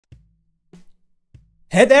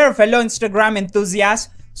Hey there, fellow Instagram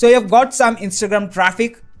enthusiasts. So you've got some Instagram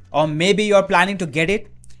traffic, or maybe you're planning to get it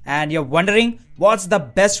and you're wondering what's the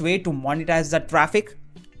best way to monetize that traffic?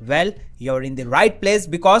 Well, you're in the right place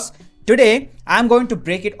because today I'm going to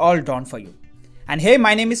break it all down for you. And hey,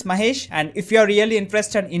 my name is Mahesh, and if you're really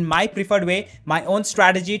interested in my preferred way, my own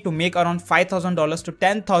strategy to make around $5,000 to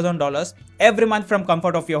 $10,000 every month from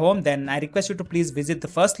comfort of your home, then I request you to please visit the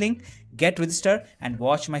first link, get registered and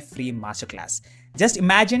watch my free masterclass. Just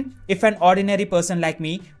imagine if an ordinary person like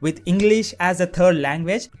me with English as a third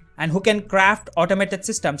language and who can craft automated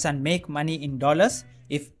systems and make money in dollars.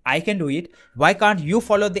 If I can do it, why can't you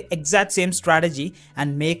follow the exact same strategy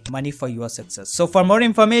and make money for your success? So for more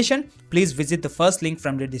information, please visit the first link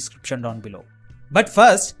from the description down below. But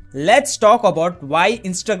first, let's talk about why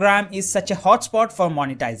Instagram is such a hotspot for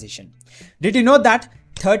monetization. Did you know that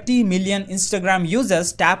 30 million Instagram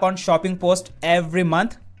users tap on shopping posts every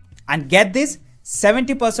month? And get this,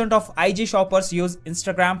 70% of IG shoppers use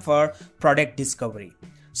Instagram for product discovery.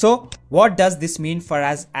 So what does this mean for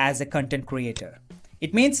us as a content creator?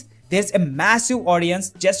 It means there's a massive audience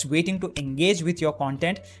just waiting to engage with your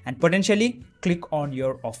content and potentially click on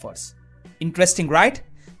your offers. Interesting, right?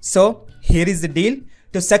 So here is the deal.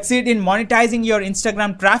 To succeed in monetizing your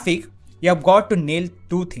Instagram traffic, you have got to nail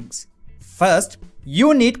two things. First,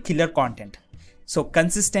 you need killer content. So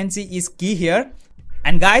consistency is key here.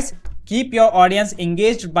 And guys, keep your audience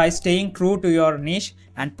engaged by staying true to your niche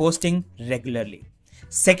and posting regularly.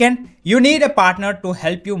 Second, you need a partner to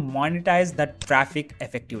help you monetize that traffic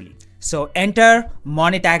effectively. So enter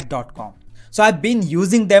monetize.com. So I've been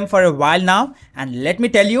using them for a while now, and let me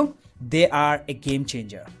tell you, they are a game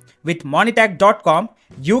changer. With monetize.com,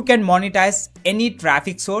 you can monetize any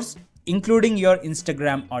traffic source, including your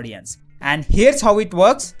Instagram audience. And here's how it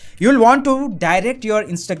works. You'll want to direct your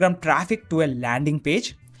Instagram traffic to a landing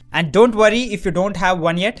page. And don't worry if you don't have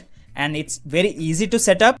one yet, and it's very easy to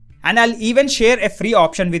set up. And I'll even share a free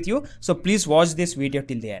option with you, so please watch this video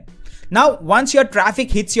till the end. Now, once your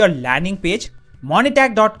traffic hits your landing page,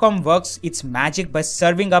 monetize.com works its magic by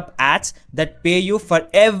serving up ads that pay you for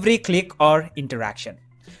every click or interaction.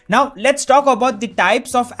 Now, let's talk about the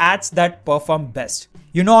types of ads that perform best.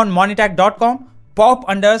 You know, on monetize.com,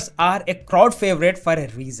 pop-unders are a crowd favorite for a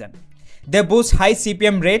reason. They boost high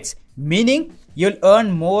CPM rates, meaning you'll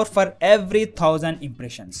earn more for every 1,000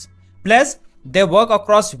 impressions. Plus, they work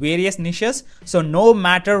across various niches, so no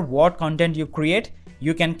matter what content you create,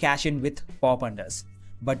 you can cash in with pop-unders.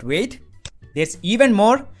 But wait, there's even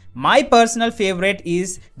more. My personal favorite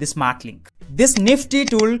is the Smart Link. This nifty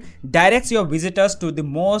tool directs your visitors to the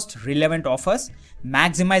most relevant offers,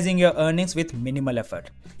 maximizing your earnings with minimal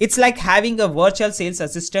effort. It's like having a virtual sales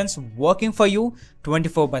assistant working for you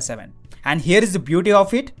 24/7. And here is the beauty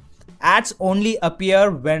of it. Ads only appear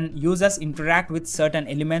when users interact with certain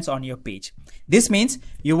elements on your page. This means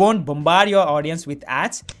you won't bombard your audience with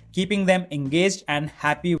ads, keeping them engaged and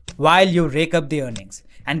happy while you rake up the earnings.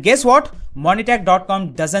 And guess what?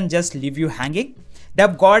 monetize.com doesn't just leave you hanging.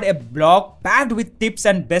 They've got a blog packed with tips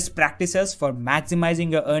and best practices for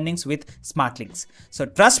maximizing your earnings with smart links. So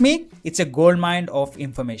trust me, it's a goldmine of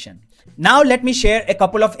information. Now let me share a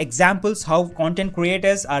couple of examples how content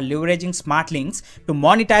creators are leveraging smart links to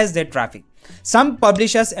monetize their traffic. Some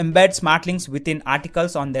publishers embed smart links within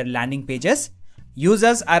articles on their landing pages.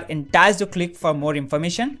 Users are enticed to click for more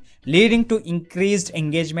information, leading to increased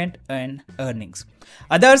engagement and earnings.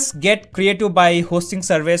 Others get creative by hosting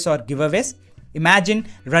surveys or giveaways. Imagine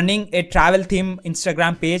running a travel theme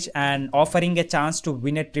Instagram page and offering a chance to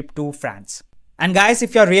win a trip to France. And guys,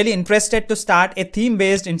 if you're really interested to start a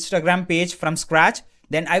theme-based Instagram page from scratch,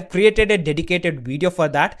 then I've created a dedicated video for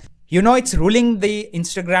that. You know, it's ruling the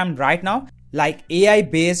Instagram right now, like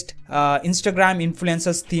AI-based Instagram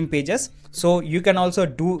influencers theme pages. So you can also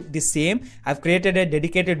do the same. I've created a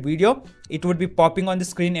dedicated video. It would be popping on the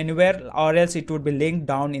screen anywhere, or else it would be linked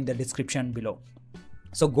down in the description below.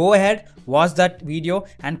 So go ahead, watch that video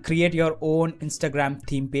and create your own Instagram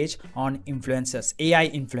theme page on influencers, AI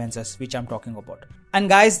influencers, which I'm talking about. And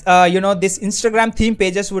guys, you know, this Instagram theme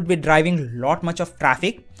pages would be driving much of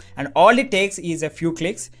traffic, and all it takes is a few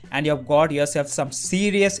clicks and you've got yourself some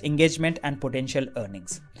serious engagement and potential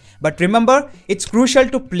earnings. But remember, it's crucial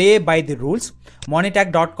to play by the rules.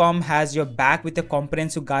 monetize.com has your back with a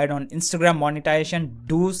comprehensive guide on Instagram monetization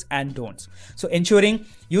do's and don'ts. So ensuring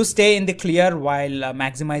you stay in the clear while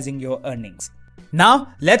maximizing your earnings.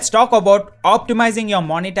 Now let's talk about optimizing your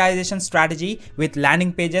monetization strategy with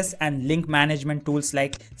landing pages and link management tools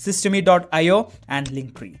like Systemy.io and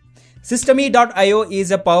Linktree. Systemy.io is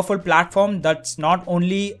a powerful platform that not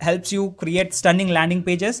only helps you create stunning landing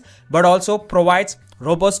pages, but also provides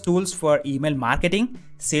robust tools for email marketing,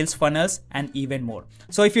 sales funnels, and even more.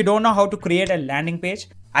 So if you don't know how to create a landing page,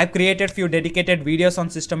 I've created few dedicated videos on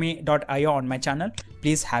Systemy.io on my channel.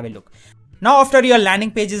 Please have a look. Now after your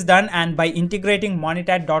landing page is done, and by integrating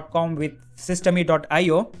monetize.com with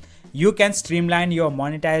Systemy.io, you can streamline your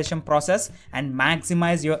monetization process and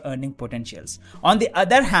maximize your earning potentials. On the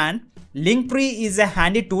other hand, Linktree is a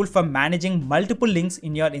handy tool for managing multiple links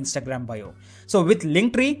in your Instagram bio. So with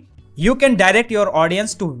Linktree, you can direct your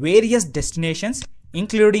audience to various destinations,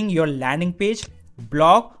 including your landing page,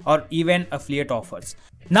 blog, or even affiliate offers.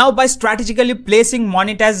 Now, by strategically placing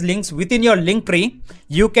monetized links within your Linktree,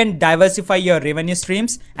 you can diversify your revenue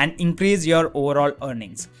streams and increase your overall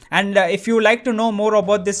earnings. And if you like to know more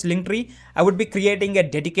about this Linktree, I would be creating a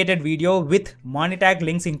dedicated video with monetized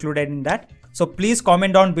links included in that. So please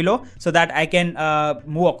comment down below so that I can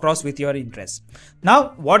move across with your interest. Now,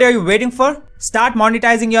 what are you waiting for? Start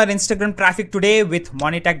monetizing your Instagram traffic today with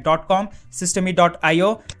monetize.com,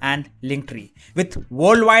 Systemy.io, and Linktree. With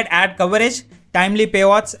worldwide ad coverage, timely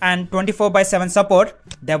payouts, and 24/7 support,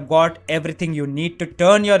 they've got everything you need to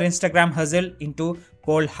turn your Instagram hustle into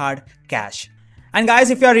cold hard cash. And guys,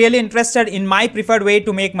 if you're really interested in my preferred way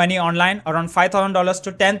to make money online, around $5,000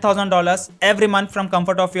 to $10,000 every month from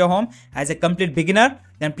comfort of your home as a complete beginner,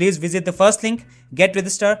 then please visit the first link, get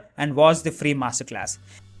registered, and watch the free masterclass.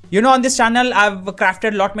 You know, on this channel, I've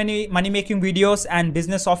crafted many money-making videos and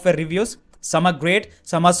business software reviews. Some are great,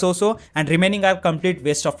 some are so-so, and remaining are complete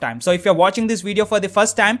waste of time. So if you're watching this video for the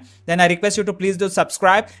first time, then I request you to please do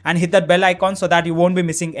subscribe and hit that bell icon so that you won't be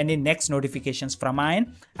missing any next notifications from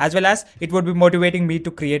mine, as well as it would be motivating me to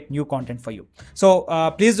create new content for you. So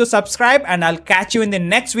please do subscribe, and I'll catch you in the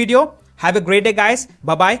next video. Have a great day, guys.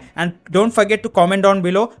 Bye-bye. And don't forget to comment down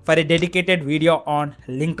below for a dedicated video on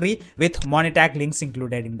Linktree with monetize links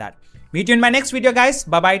included in that. Meet you in my next video, guys.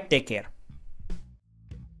 Bye-bye. Take care.